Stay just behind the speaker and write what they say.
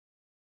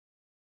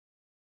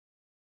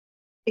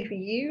If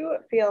you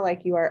feel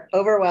like you are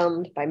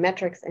overwhelmed by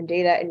metrics and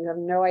data and you have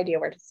no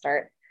idea where to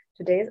start,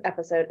 today's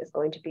episode is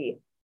going to be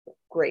a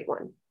great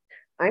one.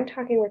 I'm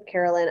talking with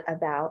Carolyn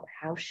about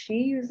how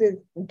she uses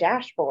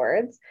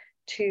dashboards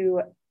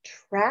to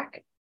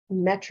track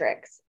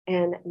metrics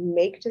and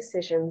make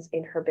decisions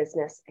in her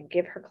business and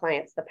give her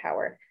clients the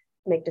power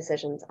to make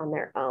decisions on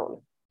their own.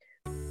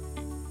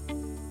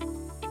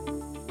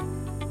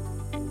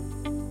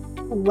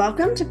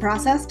 Welcome to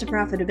Process to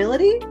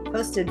Profitability,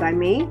 hosted by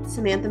me,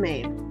 Samantha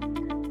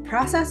Main.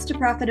 Process to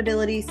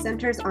Profitability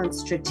centers on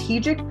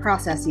strategic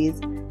processes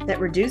that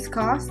reduce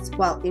costs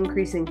while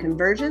increasing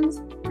conversions,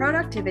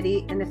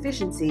 productivity, and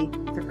efficiency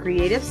for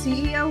creative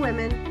CEO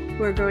women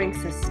who are growing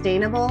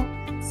sustainable,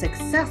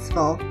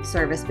 successful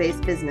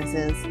service-based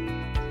businesses.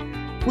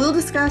 We'll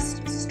discuss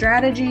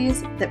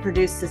strategies that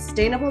produce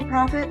sustainable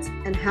profits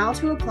and how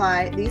to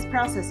apply these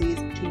processes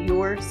to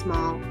your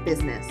small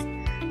business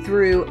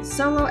through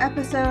solo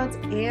episodes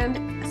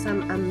and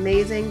some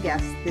amazing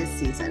guests this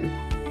season.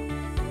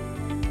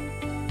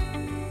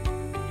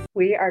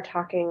 We are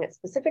talking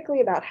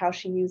specifically about how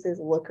she uses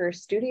Looker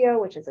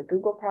Studio, which is a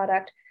Google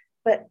product,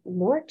 but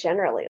more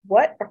generally,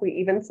 what are we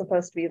even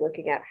supposed to be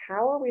looking at?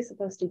 How are we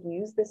supposed to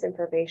use this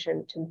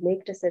information to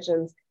make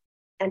decisions?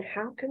 And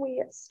how can we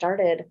get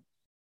started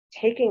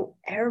taking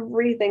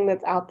everything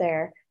that's out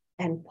there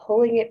and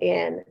pulling it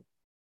in?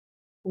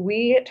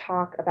 We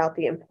talk about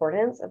the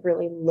importance of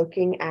really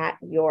looking at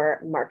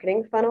your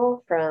marketing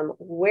funnel from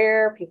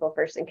where people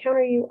first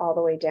encounter you all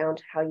the way down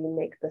to how you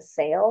make the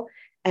sale,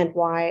 and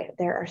why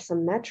there are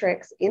some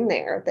metrics in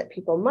there that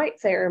people might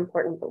say are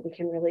important, but we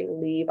can really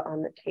leave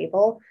on the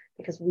table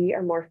because we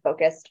are more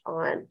focused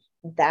on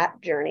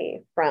that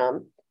journey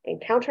from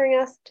encountering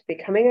us to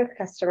becoming a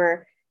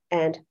customer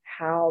and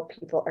how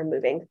people are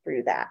moving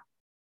through that.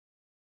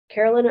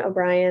 Carolyn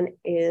O'Brien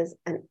is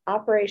an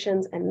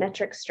operations and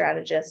metrics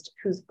strategist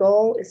whose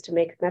goal is to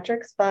make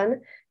metrics fun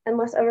and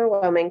less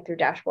overwhelming through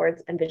dashboards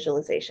and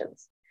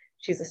visualizations.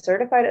 She's a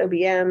certified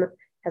OBM,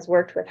 has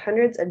worked with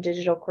hundreds of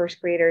digital course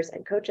creators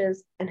and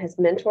coaches, and has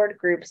mentored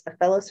groups of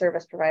fellow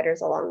service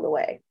providers along the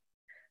way.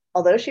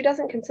 Although she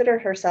doesn't consider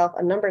herself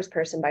a numbers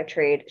person by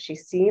trade,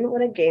 she's seen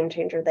what a game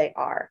changer they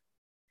are.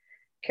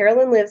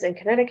 Carolyn lives in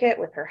Connecticut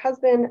with her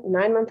husband,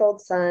 9-month-old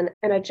son,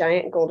 and a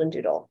giant golden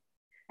doodle.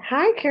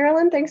 Hi,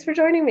 Carolyn. Thanks for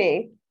joining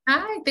me.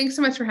 Hi, thanks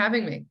so much for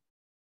having me.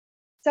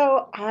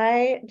 So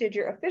I did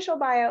your official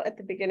bio at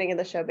the beginning of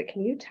the show, but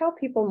can you tell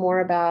people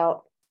more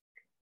about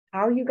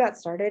how you got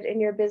started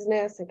in your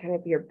business and kind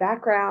of your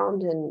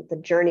background and the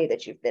journey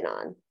that you've been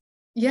on?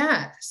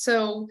 Yeah,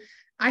 so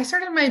I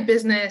started my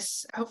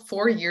business about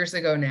 4 years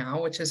ago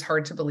now, which is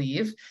hard to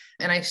believe.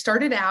 And I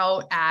started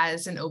out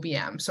as an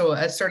OBM, so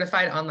a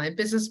certified online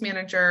business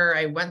manager.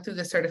 I went through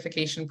the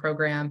certification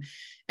program,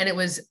 and it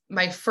was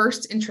my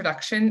first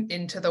introduction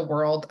into the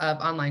world of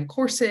online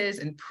courses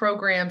and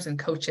programs and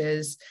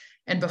coaches.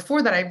 And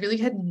before that, I really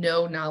had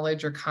no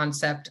knowledge or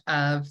concept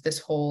of this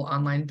whole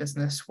online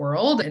business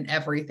world and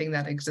everything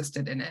that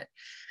existed in it.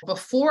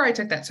 Before I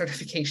took that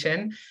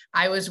certification,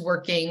 I was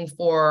working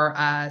for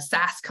a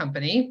SaaS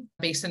company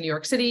based in New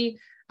York City.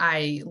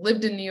 I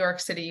lived in New York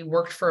City,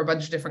 worked for a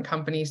bunch of different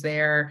companies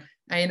there.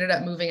 I ended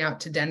up moving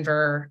out to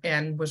Denver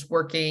and was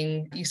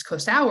working East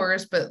Coast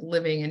hours, but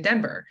living in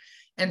Denver.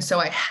 And so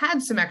I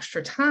had some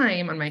extra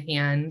time on my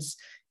hands,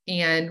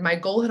 and my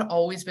goal had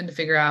always been to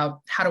figure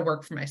out how to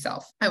work for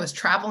myself. I was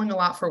traveling a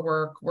lot for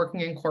work,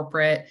 working in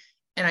corporate,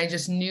 and I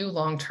just knew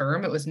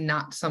long-term it was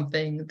not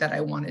something that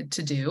I wanted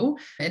to do.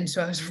 And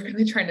so I was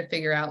really trying to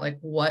figure out, like,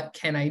 what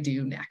can I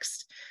do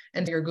next?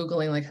 And you're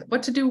Googling like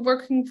what to do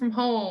working from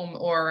home,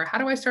 or how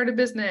do I start a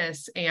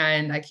business?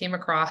 And I came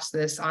across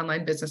this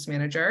online business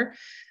manager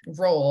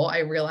role. I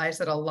realized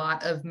that a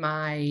lot of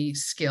my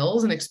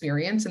skills and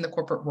experience in the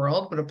corporate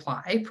world would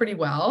apply pretty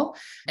well.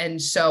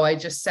 And so I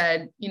just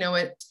said, you know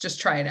what, just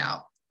try it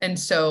out. And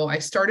so I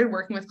started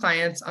working with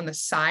clients on the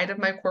side of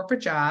my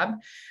corporate job,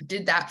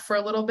 did that for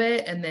a little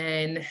bit, and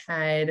then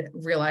had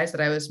realized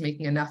that I was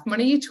making enough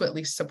money to at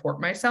least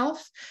support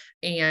myself,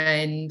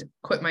 and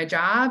quit my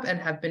job and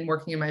have been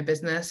working in my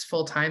business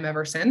full time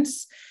ever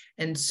since.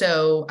 And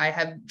so I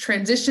have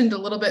transitioned a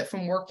little bit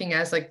from working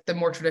as like the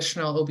more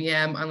traditional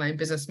OBM online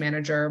business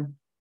manager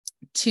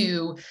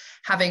to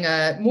having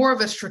a more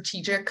of a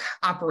strategic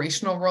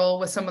operational role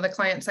with some of the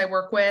clients I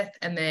work with,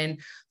 and then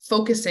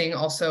focusing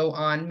also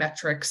on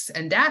metrics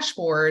and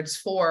dashboards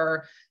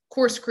for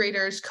course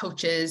creators,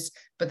 coaches,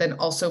 but then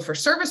also for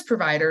service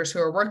providers who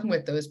are working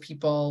with those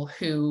people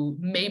who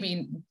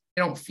maybe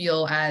don't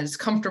feel as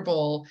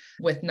comfortable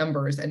with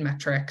numbers and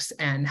metrics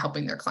and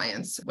helping their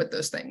clients with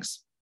those things.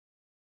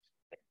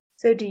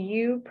 So do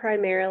you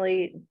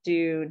primarily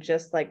do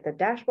just like the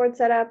dashboard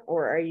setup,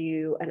 or are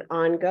you an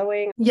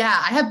ongoing?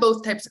 Yeah, I have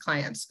both types of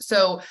clients.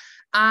 So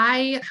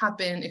I have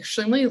been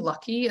extremely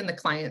lucky in the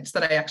clients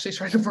that I actually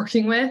started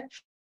working with.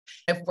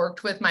 I've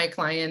worked with my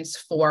clients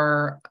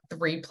for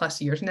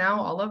 3+ years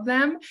now, all of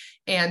them.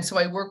 And so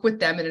I work with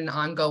them in an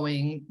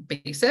ongoing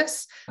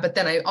basis. But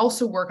then I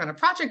also work on a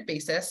project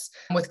basis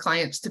with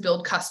clients to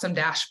build custom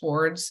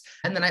dashboards.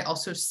 And then I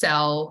also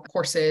sell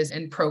courses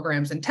and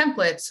programs and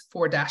templates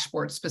for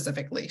dashboards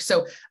specifically.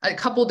 So a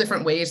couple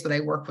different ways that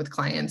I work with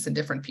clients and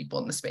different people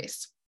in the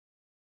space.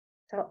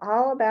 So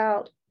all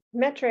about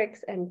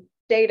metrics and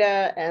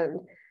data and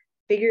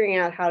figuring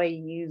out how to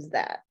use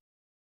that.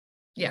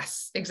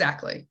 Yes,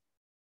 exactly.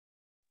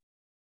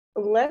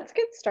 Let's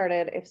get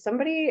started. If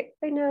somebody,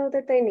 they know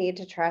that they need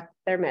to track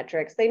their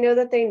metrics, they know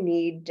that they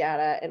need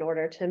data in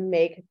order to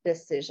make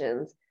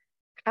decisions.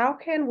 How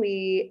can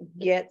we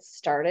get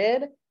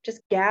started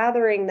just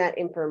gathering that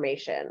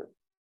information?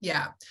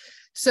 Yeah.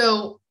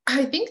 So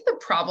I think the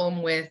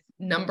problem with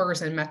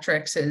numbers and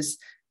metrics is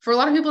for a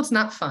lot of people, it's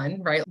not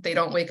fun, right? They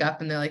don't wake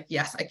up and they're like,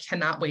 yes, I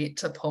cannot wait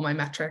to pull my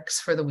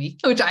metrics for the week,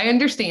 which I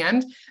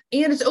understand.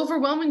 And it's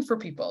overwhelming for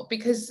people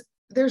because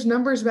there's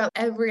numbers about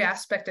every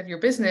aspect of your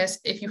business.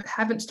 If you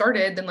haven't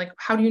started, then like,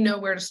 how do you know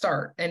where to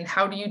start? And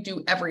how do you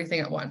do everything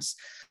at once?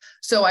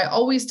 So I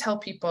always tell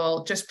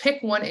people, just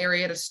pick one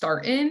area to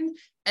start in,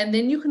 and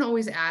then you can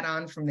always add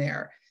on from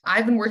there.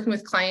 I've been working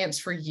with clients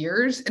for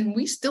years, and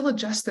we still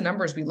adjust the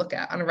numbers we look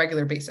at on a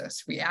regular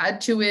basis. We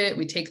add to it,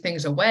 we take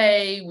things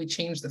away, we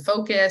change the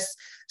focus.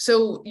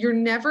 So you're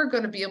never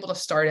going to be able to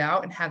start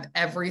out and have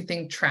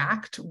everything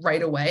tracked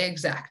right away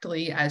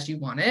exactly as you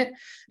want it.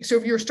 So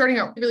if you're starting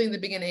out really in the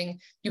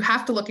beginning, you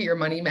have to look at your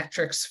money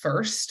metrics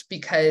first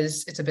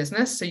because it's a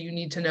business. So you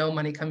need to know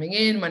money coming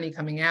in, money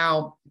coming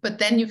out, but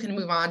then you can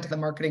move on to the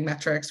marketing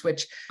metrics,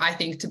 which I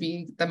think to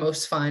be the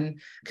most fun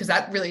because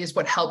that really is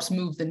what helps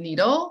move the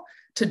needle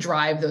to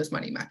drive those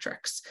money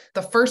metrics.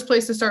 The first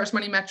place to start is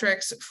money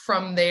metrics.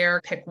 From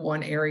there, pick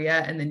one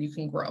area and then you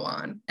can grow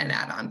on and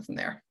add on from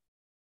there.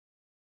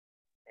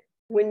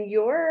 When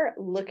you're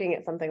looking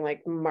at something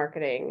like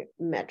marketing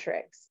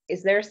metrics,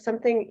 is there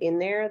something in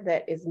there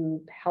that is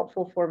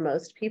helpful for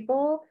most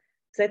people?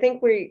 Because I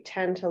think we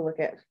tend to look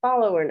at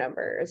follower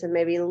numbers and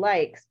maybe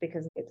likes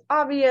because it's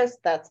obvious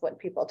that's what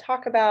people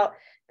talk about.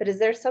 But is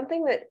there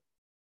something that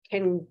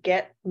can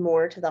get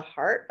more to the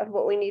heart of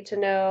what we need to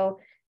know?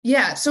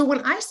 Yeah. So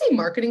when I say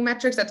marketing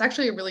metrics, that's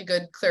actually a really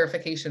good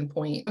clarification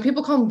point.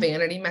 People call them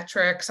vanity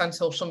metrics on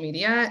social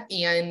media,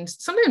 and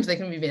sometimes they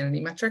can be vanity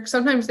metrics.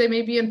 Sometimes they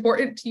may be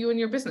important to you and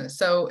your business.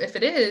 So if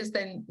it is,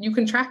 then you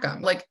can track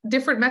them. Like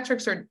different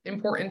metrics are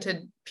important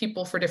to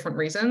people for different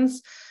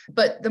reasons.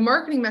 But the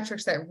marketing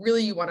metrics that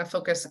really you want to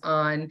focus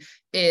on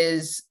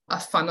is a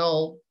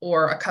funnel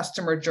or a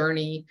customer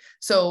journey.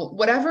 So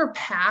whatever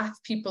path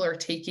people are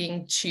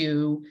taking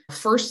to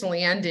first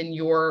land in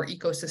your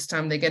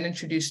ecosystem, they get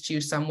introduced to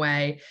you some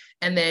way.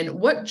 And then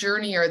what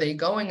journey are they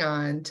going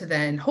on to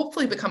then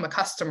hopefully become a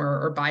customer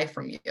or buy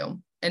from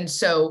you? And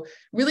so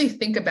really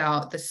think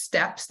about the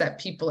steps that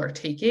people are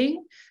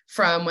taking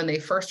from when they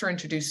first are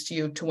introduced to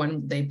you to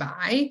when they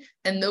buy.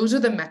 And those are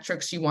the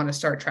metrics you want to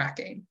start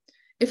tracking.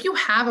 If you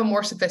have a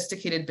more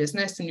sophisticated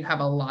business and you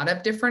have a lot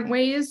of different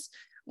ways,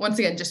 once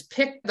again, just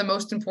pick the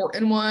most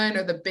important one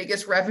or the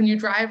biggest revenue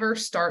driver,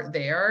 start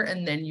there,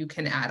 and then you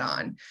can add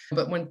on.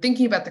 But when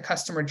thinking about the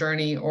customer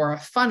journey or a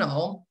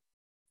funnel,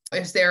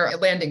 is there a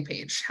landing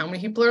page? How many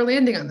people are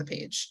landing on the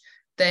page?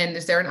 Then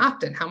is there an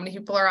opt-in? How many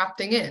people are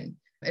opting in?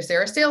 Is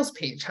there a sales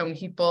page? How many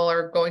people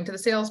are going to the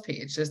sales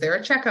page? Is there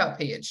a checkout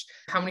page?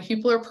 How many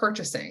people are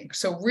purchasing?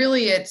 So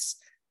really it's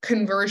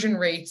conversion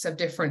rates of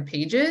different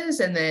pages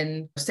and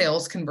then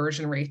sales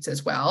conversion rates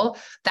as well.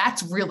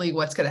 That's really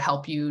what's going to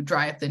help you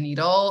drive the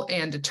needle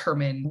and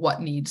determine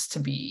what needs to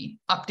be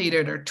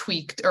updated or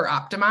tweaked or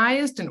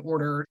optimized in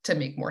order to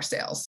make more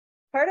sales.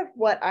 Part of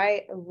what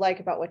I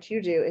like about what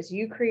you do is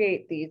you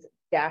create these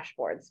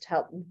dashboards to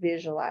help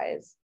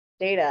visualize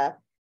data.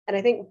 And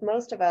I think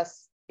most of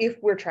us, if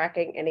we're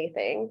tracking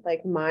anything,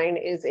 like mine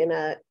is in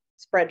a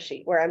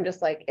spreadsheet where I'm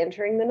just like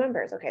entering the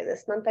numbers. Okay,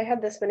 this month I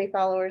had this many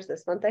followers.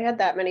 This month I had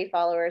that many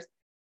followers.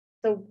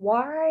 So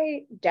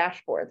why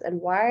dashboards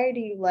and why do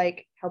you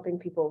like helping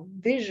people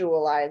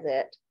visualize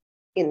it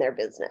in their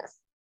business?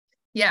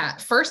 Yeah,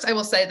 first, I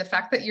will say the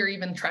fact that you're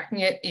even tracking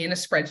it in a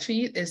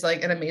spreadsheet is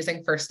like an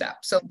amazing first step.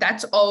 So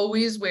that's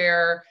always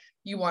where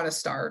you want to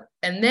start.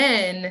 And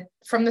then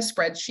from the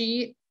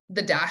spreadsheet,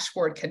 the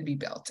dashboard can be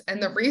built.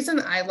 And the reason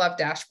I love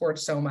dashboards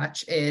so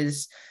much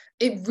is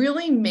it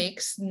really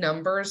makes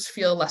numbers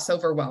feel less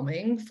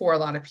overwhelming for a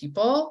lot of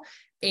people.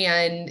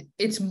 And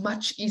it's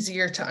much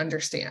easier to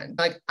understand.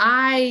 Like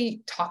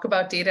I talk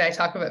about data, I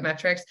talk about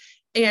metrics,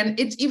 and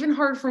it's even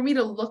hard for me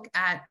to look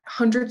at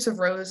hundreds of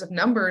rows of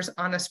numbers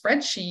on a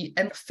spreadsheet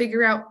and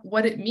figure out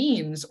what it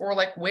means or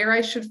like where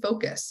I should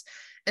focus.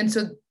 And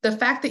so the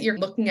fact that you're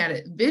looking at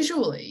it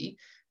visually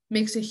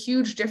makes a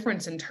huge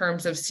difference in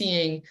terms of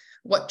seeing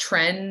what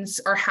trends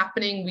are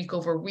happening week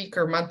over week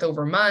or month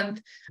over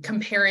month,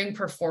 comparing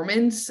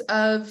performance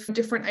of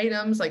different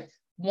items. Like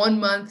one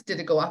month, did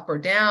it go up or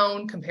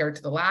down compared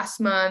to the last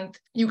month?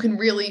 You can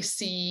really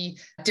see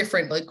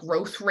different like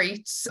growth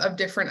rates of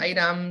different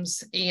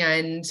items.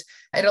 And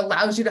it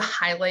allows you to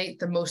highlight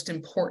the most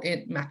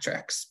important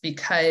metrics,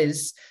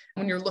 because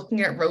when you're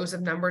looking at rows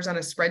of numbers on a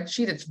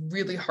spreadsheet, it's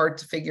really hard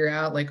to figure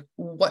out like,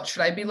 what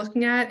should I be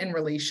looking at in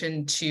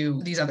relation to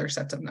these other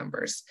sets of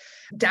numbers.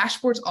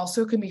 Dashboards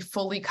also can be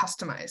fully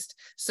customized.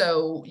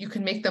 So you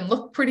can make them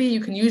look pretty.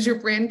 You can use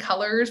your brand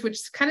colors, which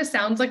kind of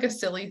sounds like a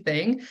silly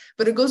thing,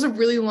 but it goes a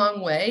really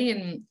long way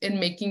in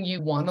making you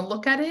want to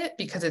look at it,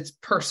 because it's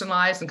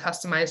personalized and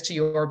customized to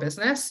your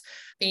business.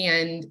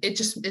 And it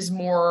just is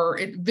more,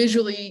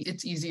 visually,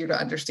 it's easier to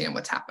understand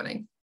what's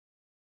happening.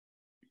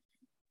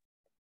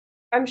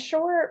 I'm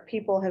sure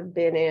people have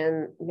been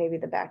in maybe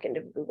the back end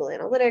of Google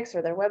Analytics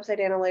or their website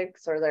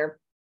analytics or their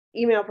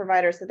email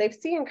provider, so they've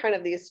seen kind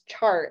of these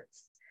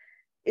charts.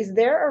 Is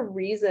there a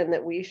reason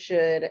that we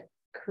should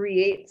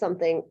create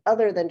something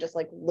other than just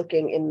like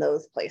looking in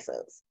those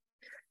places?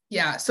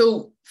 Yeah.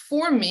 So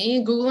for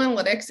me, Google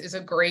Analytics is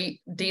a great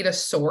data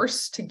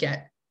source to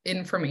get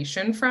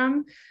information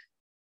from.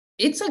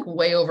 It's like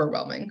way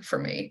overwhelming for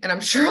me. And I'm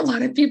sure a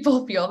lot of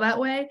people feel that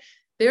way.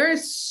 There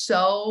is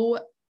so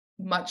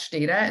much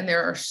data and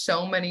there are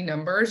so many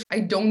numbers. I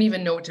don't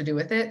even know what to do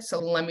with it. So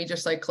let me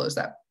just like close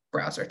that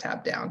browser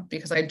tab down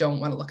because I don't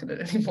want to look at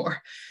it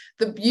anymore.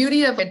 The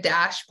beauty of a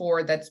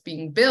dashboard that's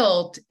being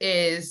built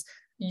is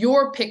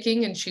you're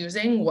picking and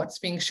choosing what's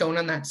being shown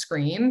on that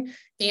screen.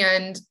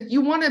 And you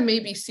want to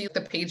maybe see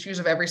the page views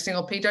of every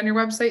single page on your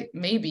website,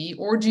 maybe,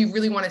 or do you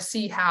really want to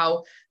see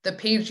how the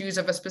page views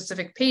of a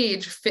specific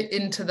page fit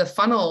into the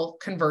funnel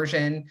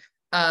conversion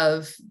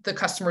of the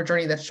customer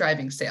journey that's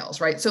driving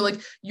sales, right? So like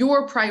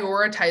you're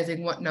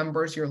prioritizing what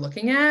numbers you're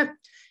looking at.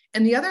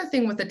 And the other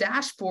thing with the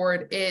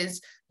dashboard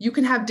is you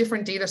can have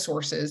different data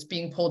sources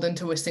being pulled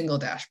into a single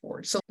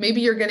dashboard. So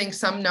maybe you're getting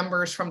some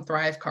numbers from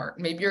Thrivecart.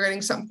 Maybe you're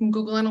getting some from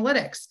Google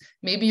Analytics.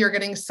 Maybe you're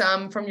getting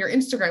some from your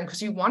Instagram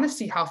because you want to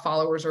see how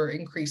followers are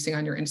increasing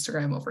on your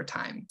Instagram over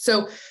time.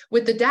 So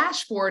with the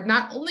dashboard,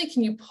 not only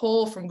can you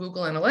pull from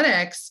Google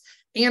Analytics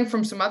and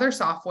from some other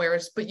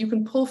softwares, but you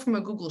can pull from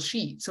a Google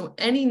Sheet. So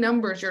any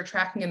numbers you're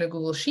tracking in a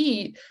Google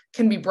Sheet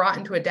can be brought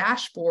into a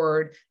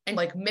dashboard and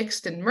like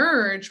mixed and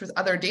merged with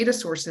other data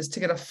sources to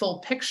get a full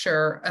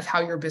picture of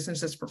how your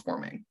business is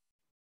performing.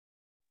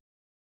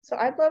 So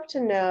I'd love to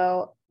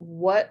know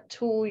what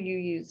tool you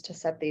use to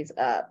set these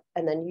up.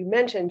 And then you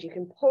mentioned you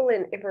can pull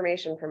in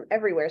information from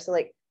everywhere. So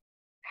like,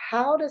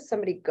 how does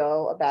somebody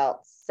go about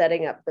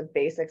setting up the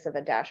basics of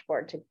a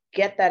dashboard to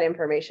get that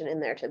information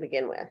in there to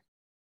begin with?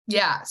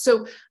 Yeah.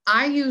 So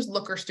I use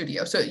Looker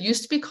Studio. So it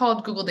used to be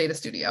called Google Data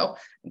Studio.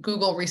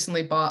 Google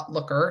recently bought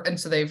Looker, and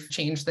so they've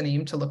changed the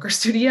name to Looker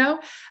Studio.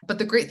 But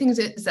the great thing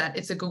is that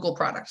it's a Google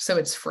product. So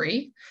it's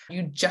free.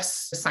 You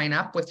just sign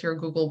up with your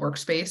Google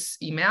Workspace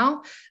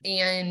email,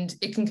 and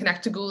it can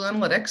connect to Google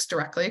Analytics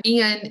directly.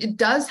 And it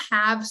does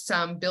have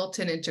some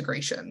built-in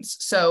integrations.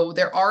 So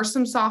there are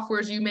some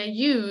softwares you may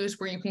use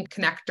where you can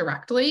connect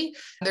directly.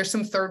 There's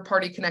some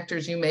third-party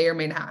connectors you may or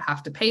may not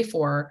have to pay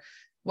for.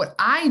 What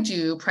I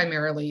do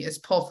primarily is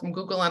pull from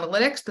Google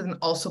Analytics, but then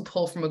also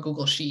pull from a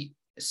Google Sheet.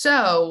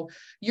 So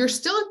you're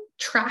still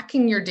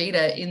tracking your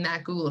data in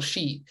that Google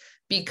Sheet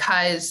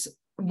because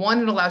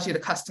one, it allows you to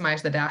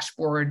customize the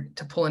dashboard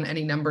to pull in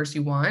any numbers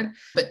you want.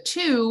 But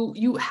two,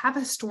 you have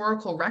a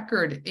historical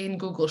record in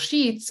Google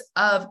Sheets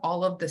of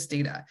all of this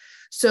data.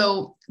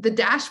 So the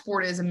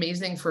dashboard is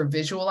amazing for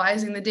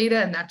visualizing the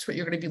data, and that's what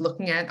you're going to be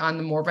looking at on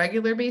a more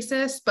regular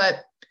basis.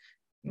 But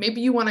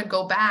maybe you want to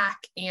go back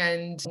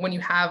and when you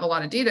have a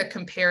lot of data,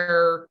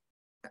 compare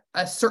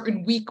a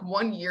certain week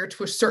one year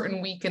to a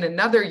certain week in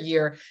another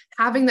year.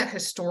 Having that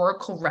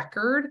historical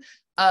record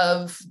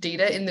of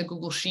data in the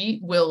Google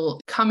Sheet will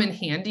come in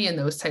handy in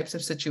those types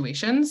of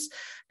situations.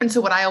 And so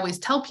what I always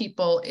tell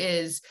people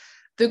is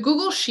the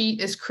Google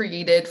Sheet is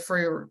created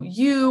for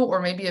you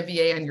or maybe a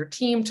VA on your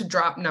team to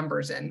drop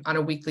numbers in on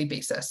a weekly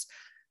basis.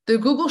 The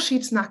Google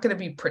Sheet's not going to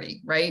be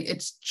pretty, right?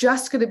 It's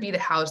just going to be to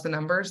house the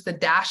numbers. The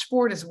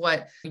dashboard is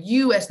what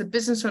you as the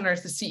business owner,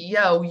 as the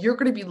CEO, you're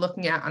going to be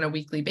looking at on a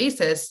weekly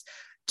basis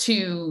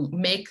to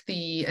make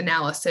the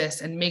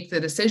analysis and make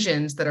the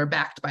decisions that are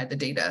backed by the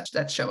data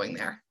that's showing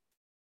there.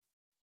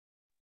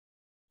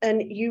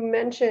 And you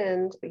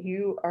mentioned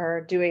you are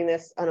doing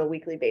this on a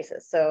weekly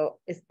basis. So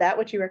is that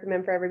what you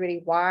recommend for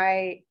everybody?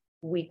 Why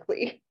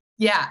weekly?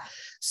 Yeah.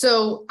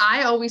 So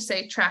I always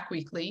say track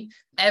weekly.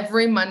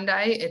 Every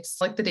Monday, it's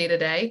like the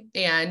day-to-day,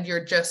 and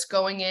you're just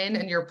going in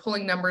and you're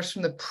pulling numbers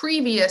from the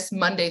previous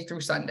Monday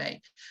through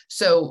Sunday.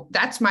 So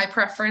that's my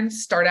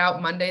preference. Start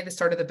out Monday, the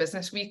start of the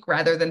business week,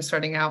 rather than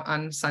starting out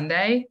on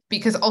Sunday.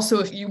 Because also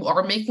if you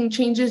are making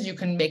changes, you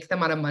can make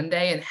them on a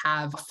Monday and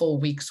have a full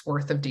week's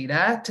worth of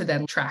data to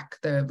then track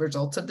the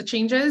results of the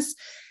changes.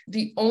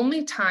 The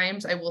only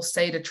times I will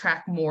say to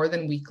track more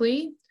than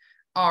weekly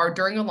are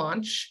during a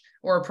launch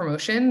or a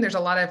promotion. There's a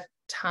lot of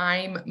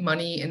time,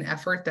 money, and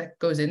effort that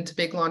goes into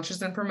big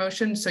launches and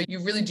promotions. So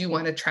you really do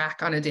want to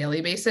track on a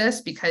daily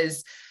basis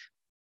because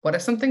what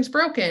if something's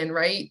broken,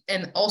 right?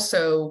 And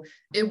also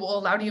it will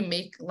allow you to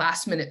make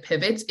last minute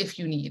pivots if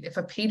you need. If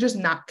a page is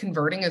not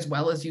converting as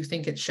well as you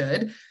think it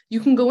should, you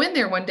can go in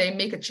there one day,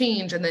 make a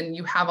change, and then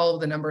you have all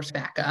of the numbers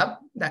back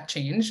up that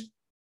change.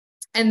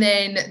 And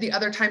then the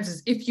other times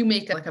is if you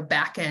make like a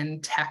back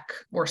end tech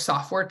or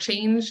software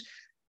change,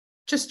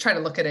 just try to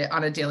look at it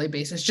on a daily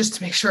basis just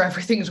to make sure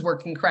everything's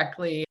working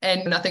correctly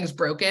and nothing's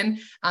broken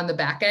on the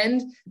back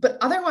end. But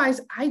otherwise,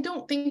 I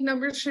don't think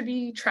numbers should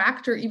be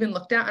tracked or even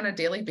looked at on a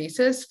daily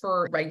basis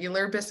for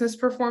regular business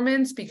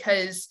performance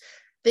because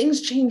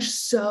things change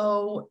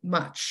so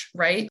much,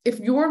 right? If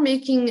you're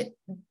making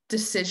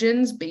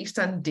decisions based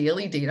on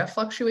daily data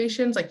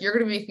fluctuations, like you're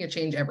going to be making a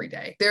change every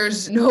day.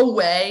 There's no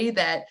way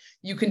that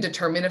you can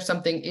determine if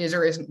something is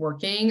or isn't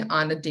working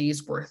on a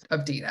day's worth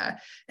of data.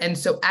 And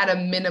so at a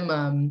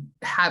minimum,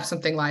 have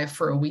something live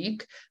for a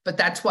week, but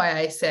that's why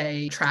I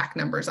say track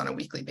numbers on a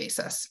weekly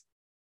basis.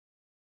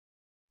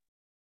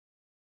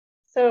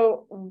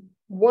 So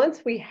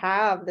once we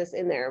have this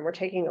in there and we're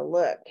taking a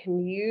look, can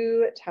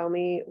you tell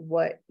me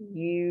what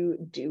you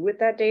do with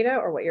that data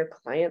or what your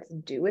clients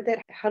do with it?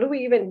 How do we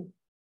even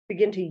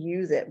begin to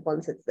use it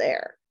once it's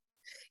there?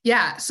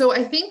 Yeah. So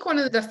I think one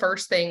of the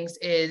first things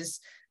is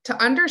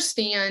to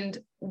understand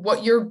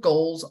what your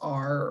goals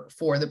are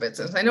for the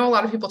business. I know a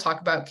lot of people talk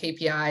about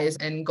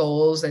KPIs and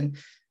goals,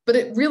 but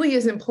it really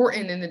is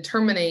important in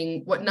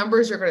determining what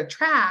numbers you're going to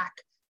track,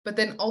 but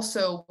then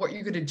also what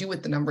you're going to do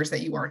with the numbers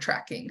that you are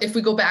tracking. If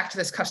we go back to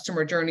this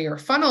customer journey or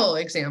funnel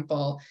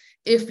example,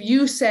 if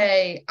you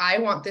say, I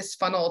want this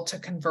funnel to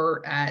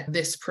convert at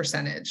this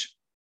percentage,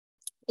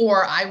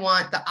 or I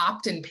want the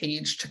opt-in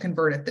page to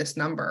convert at this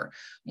number.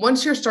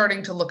 Once you're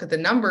starting to look at the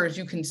numbers,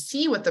 you can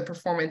see what the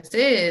performance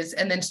is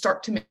and then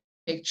start to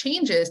make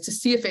changes to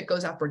see if it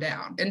goes up or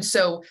down. And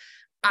so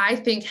I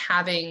think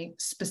having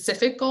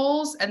specific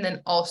goals and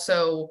then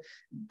also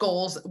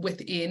goals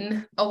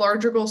within a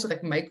larger goal, so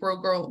like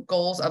micro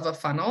goals of a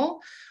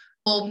funnel,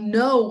 will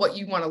know what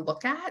you want to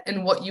look at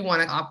and what you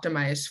want to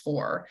optimize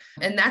for.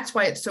 And that's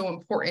why it's so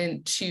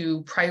important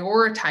to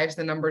prioritize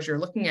the numbers you're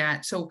looking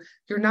at. So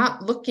you're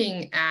not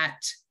looking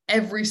at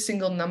every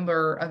single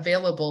number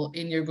available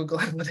in your Google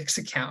Analytics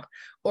account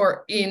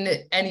or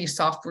in any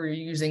software you're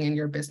using in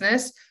your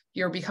business.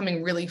 You're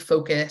becoming really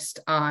focused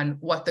on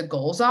what the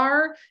goals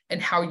are and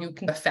how you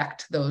can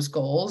affect those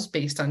goals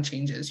based on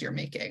changes you're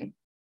making.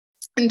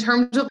 In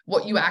terms of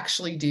what you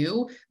actually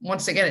do,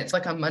 once again, it's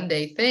like a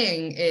Monday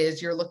thing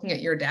is you're looking at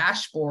your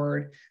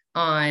dashboard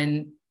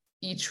on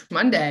each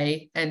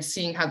Monday and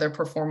seeing how their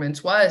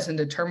performance was and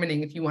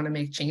determining if you want to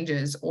make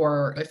changes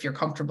or if you're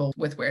comfortable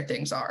with where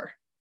things are.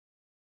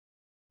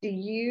 Do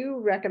you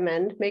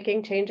recommend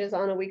making changes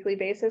on a weekly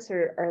basis,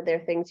 or are there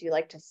things you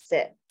like to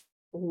sit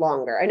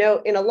longer? I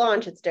know in a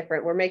launch, it's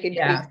different. We're making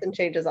tweaks and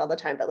changes all the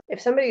time, but if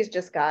somebody's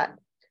just got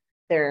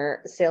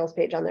their sales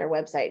page on their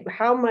website,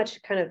 how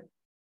much kind of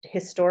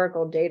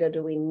historical data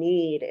do we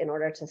need in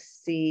order to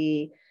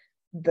see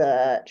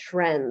the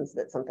trends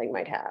that something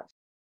might have?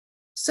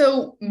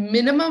 So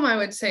minimum, I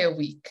would say a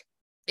week.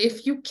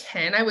 If you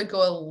can, I would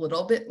go a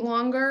little bit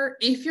longer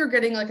if you're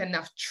getting like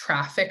enough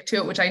traffic to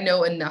it, which I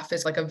know enough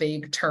is like a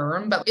vague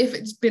term, but if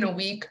it's been a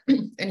week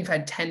and you've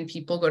had 10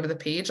 people go to the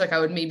page, like I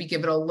would maybe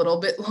give it a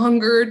little bit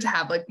longer to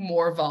have like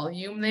more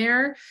volume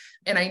there.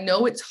 And I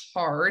know it's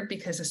hard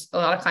because a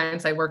lot of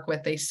clients I work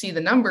with, they see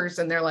the numbers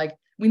and they're like,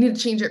 we need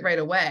to change it right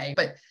away.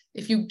 But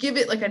if you give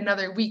it like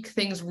another week,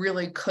 things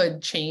really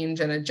could change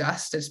and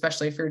adjust,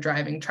 especially if you're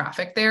driving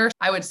traffic there.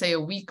 I would say a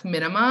week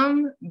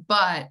minimum,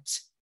 but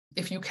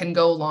if you can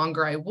go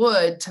longer, I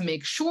would, to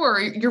make sure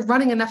you're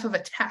running enough of a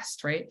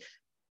test, right?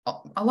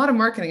 A lot of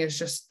marketing is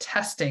just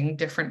testing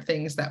different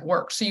things that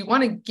work. So you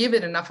want to give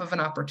it enough of an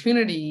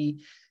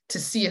opportunity to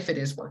see if it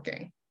is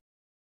working.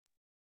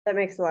 That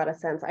makes a lot of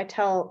sense. I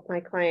tell my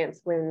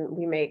clients when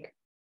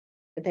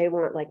they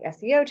want like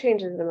SEO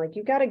changes, and I'm like,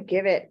 you got to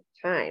give it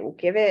time,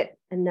 give it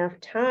enough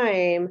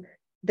time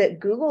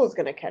that Google is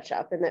going to catch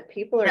up and that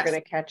people are going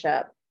to catch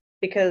up,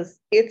 because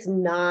it's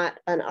not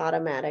an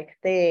automatic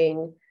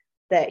thing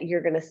that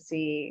you're going to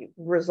see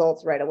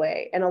results right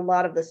away. And a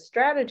lot of the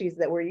strategies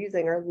that we're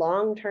using are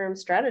long-term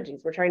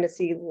strategies. We're trying to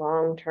see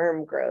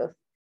long-term growth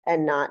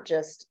and not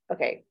just,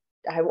 okay,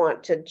 I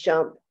want to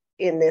jump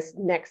in this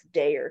next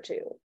day or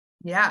two.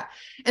 Yeah.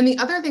 And the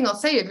other thing I'll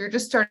say, if you're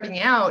just starting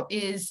out,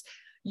 is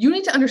you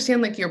need to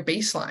understand like your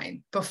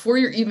baseline before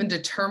you're even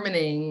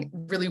determining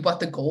really what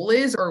the goal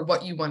is or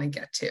what you want to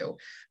get to.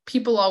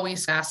 People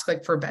always ask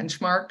like for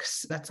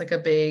benchmarks. That's like a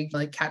big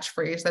like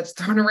catchphrase that's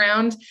thrown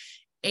around.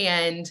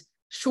 And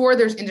sure,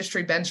 there's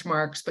industry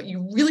benchmarks, but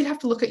you really have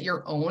to look at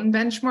your own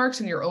benchmarks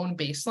and your own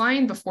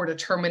baseline before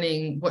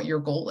determining what your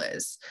goal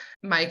is.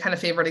 My kind of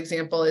favorite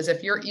example is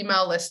if your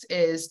email list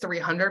is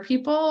 300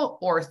 people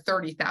or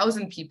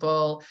 30,000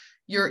 people,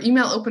 your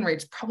email open rate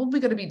is probably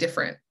going to be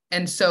different.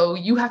 And so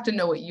you have to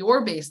know what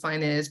your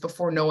baseline is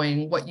before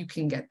knowing what you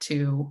can get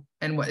to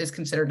and what is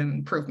considered an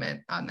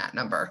improvement on that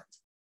number.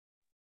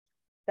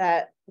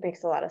 That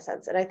makes a lot of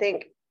sense. And I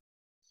think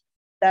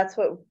that's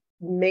what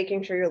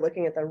making sure you're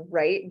looking at the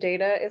right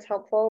data is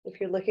helpful. If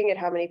you're looking at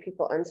how many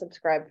people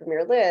unsubscribe from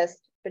your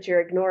list, but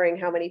you're ignoring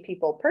how many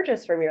people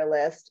purchase from your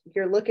list,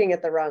 you're looking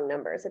at the wrong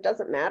numbers. It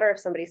doesn't matter if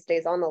somebody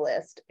stays on the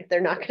list if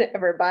they're not going to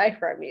ever buy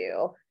from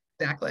you.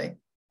 Exactly.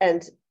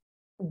 And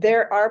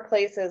there are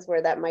places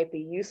where that might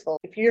be useful.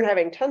 If you're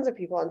having tons of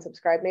people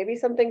unsubscribe, maybe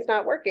something's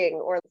not working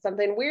or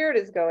something weird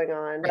is going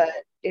on. Right. But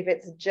if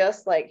it's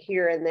just like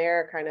here and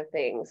there kind of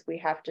things, we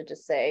have to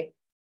just say,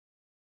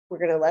 we're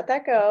going to let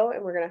that go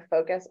and we're going to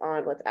focus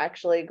on what's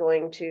actually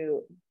going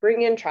to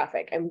bring in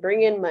traffic and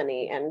bring in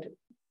money and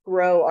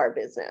grow our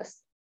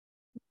business.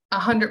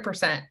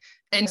 100%.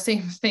 And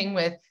same thing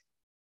with,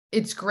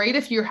 it's great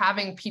if you're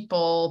having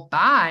people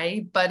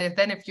buy, but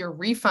if your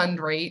refund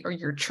rate or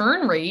your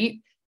churn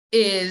rate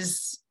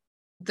is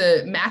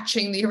the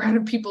matching the amount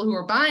of people who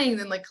are buying,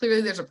 then like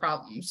clearly there's a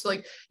problem. So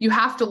like you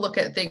have to look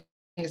at things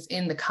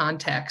in the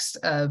context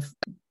of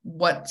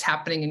what's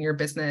happening in your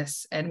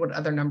business and what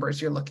other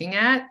numbers you're looking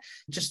at.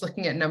 Just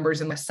looking at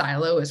numbers in a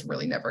silo is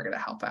really never going to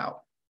help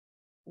out.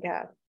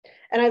 Yeah.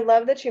 And I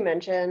love that you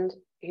mentioned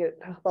a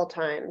couple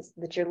times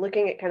that you're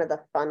looking at kind of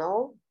the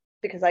funnel,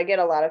 because I get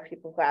a lot of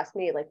people who ask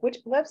me like, which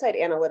website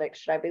analytics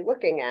should I be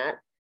looking at?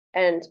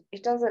 And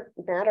it doesn't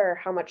matter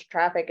how much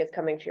traffic is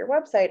coming to your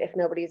website if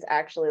nobody's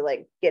actually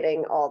like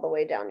getting all the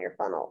way down your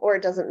funnel, or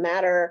it doesn't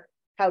matter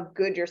how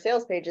good your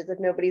sales page is if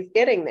nobody's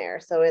getting there.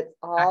 So it's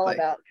all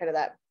about kind of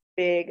that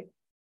big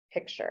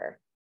picture.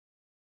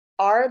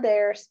 Are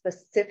there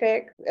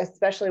specific,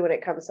 especially when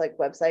it comes to like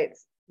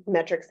websites,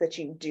 metrics that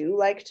you do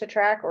like to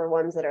track, or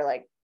ones that are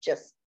like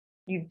just,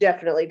 you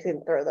definitely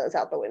can throw those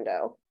out the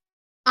window?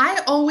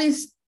 I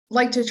always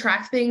like to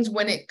track things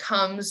when it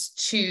comes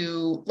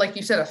to, like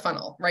you said, a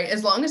funnel, right?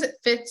 As long as it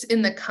fits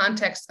in the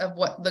context of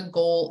what the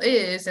goal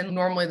is. And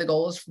normally the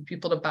goal is for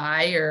people to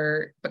buy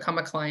or become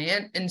a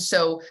client. And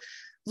so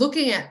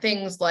looking at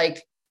things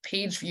like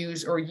page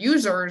views or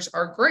users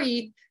are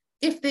great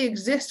if they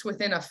exist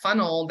within a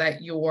funnel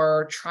that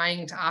you're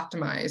trying to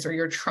optimize or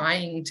you're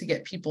trying to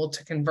get people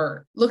to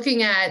convert.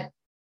 Looking at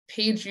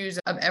page views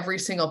of every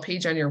single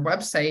page on your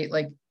website,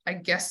 like I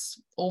guess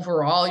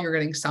overall you're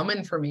getting some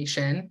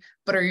information,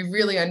 but are you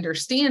really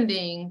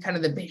understanding kind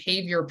of the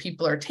behavior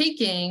people are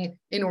taking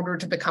in order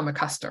to become a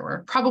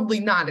customer? Probably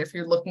not if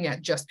you're looking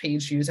at just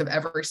page views of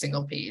every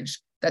single page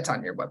that's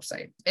on your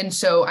website. And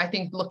so I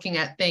think looking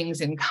at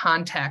things in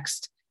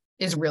context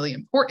is really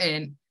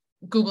important.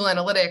 Google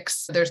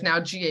Analytics, there's now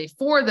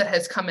GA4 that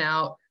has come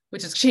out,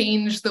 which has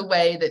changed the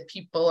way that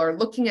people are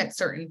looking at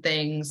certain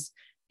things.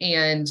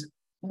 And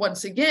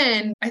once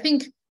again, I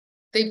think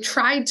they've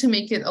tried to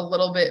make it a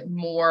little bit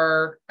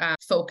more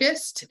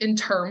focused in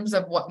terms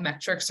of what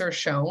metrics are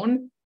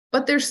shown,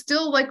 but there's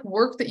still like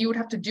work that you would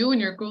have to do in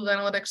your Google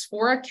Analytics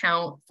 4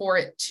 account for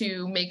it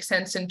to make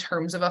sense in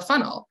terms of a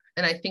funnel.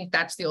 And I think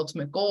that's the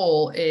ultimate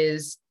goal,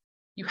 is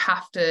you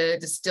have to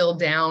distill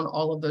down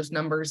all of those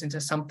numbers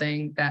into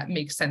something that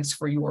makes sense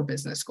for your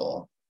business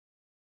goal.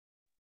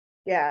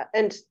 Yeah.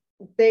 And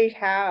they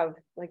have,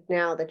 like,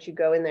 now that you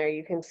go in there,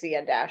 you can see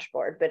a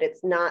dashboard, but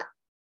it's not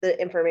the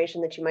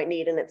information that you might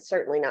need. And it's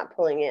certainly not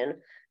pulling in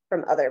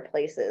from other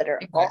places that are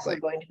also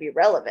going to be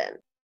relevant.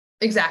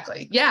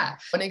 Exactly. Yeah.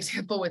 An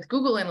example with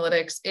Google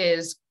Analytics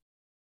is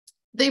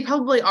they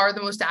probably are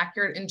the most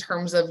accurate in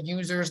terms of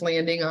users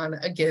landing on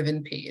a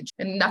given page.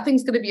 And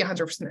nothing's going to be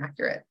 100%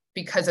 accurate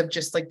because of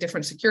just like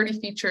different security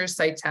features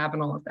sites have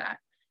and all of that.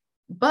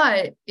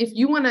 But if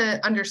you want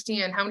to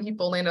understand how many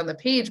people land on the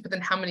page, but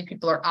then how many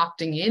people are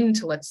opting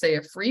into, let's say,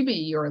 a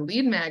freebie or a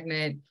lead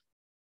magnet,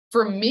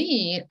 for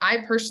me,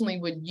 I personally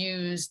would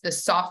use the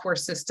software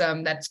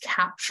system that's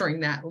capturing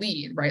that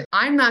lead, right?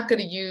 I'm not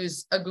going to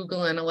use a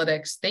Google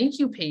Analytics thank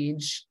you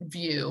page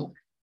view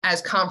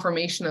as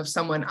confirmation of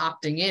someone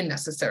opting in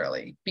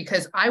necessarily,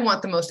 because I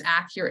want the most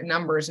accurate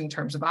numbers in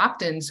terms of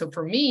opt-in. So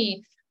for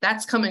me,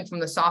 that's coming from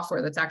the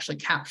software that's actually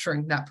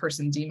capturing that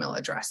person's email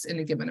address in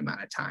a given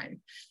amount of time.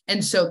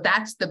 And so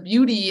that's the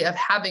beauty of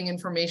having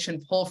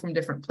information pull from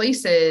different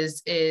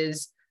places,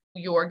 is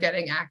you're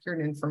getting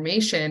accurate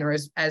information, or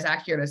as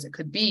accurate as it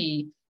could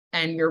be,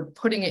 and you're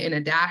putting it in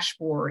a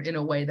dashboard in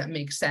a way that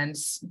makes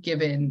sense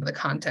given the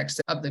context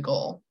of the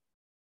goal.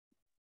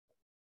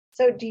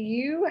 So do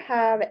you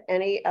have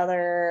any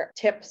other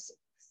tips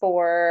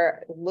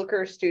for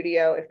Looker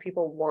Studio if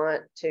people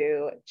want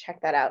to check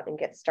that out and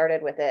get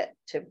started with it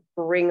to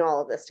bring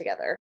all of this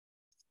together?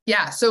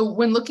 Yeah. So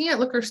when looking at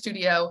Looker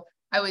Studio,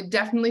 I would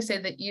definitely say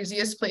the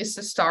easiest place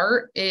to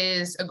start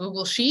is a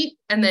Google Sheet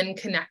and then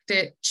connect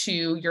it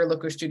to your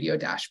Looker Studio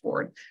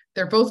dashboard.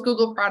 They're both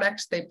Google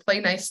products. They play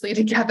nicely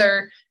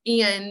together.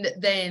 And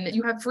then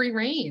you have free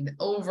reign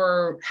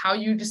over how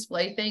you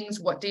display things,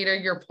 what data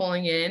you're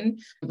pulling in.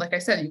 Like I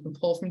said, you can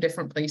pull from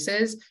different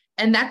places.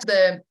 And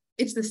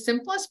it's the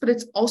simplest, but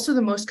it's also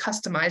the most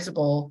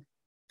customizable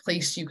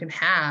place you can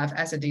have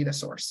as a data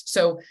source.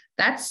 So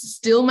that's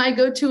still my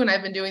go-to. And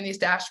I've been doing these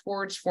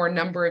dashboards for a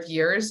number of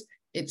years.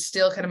 It's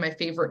still kind of my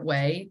favorite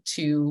way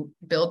to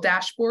build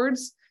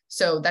dashboards.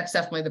 So that's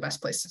definitely the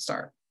best place to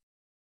start.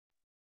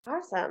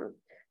 Awesome.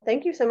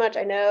 Thank you so much.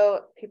 I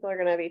know people are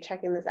going to be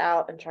checking this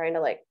out and trying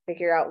to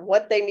figure out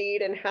what they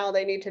need and how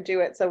they need to do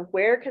it. So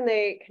where can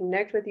they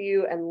connect with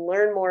you and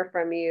learn more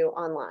from you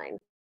online?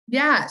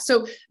 Yeah.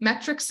 So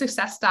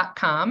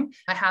metricsuccess.com.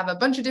 I have a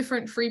bunch of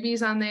different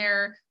freebies on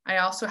there. I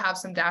also have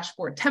some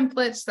dashboard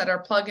templates that are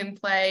plug and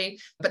play,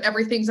 but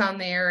everything's on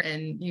there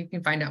and you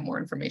can find out more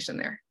information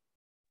there.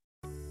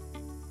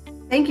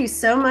 Thank you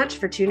so much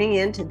for tuning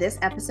in to this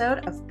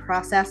episode of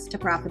Process to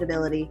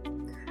Profitability.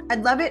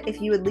 I'd love it if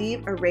you would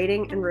leave a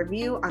rating and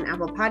review on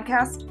Apple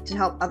Podcasts to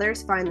help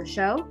others find the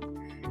show,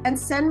 and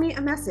send me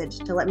a message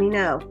to let me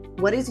know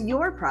what is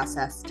your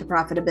process to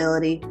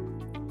profitability.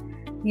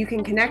 You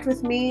can connect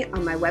with me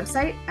on my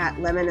website at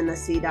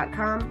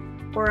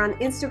lemonandthesea.com or on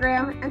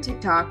Instagram and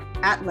TikTok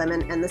at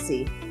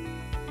lemonandthesea.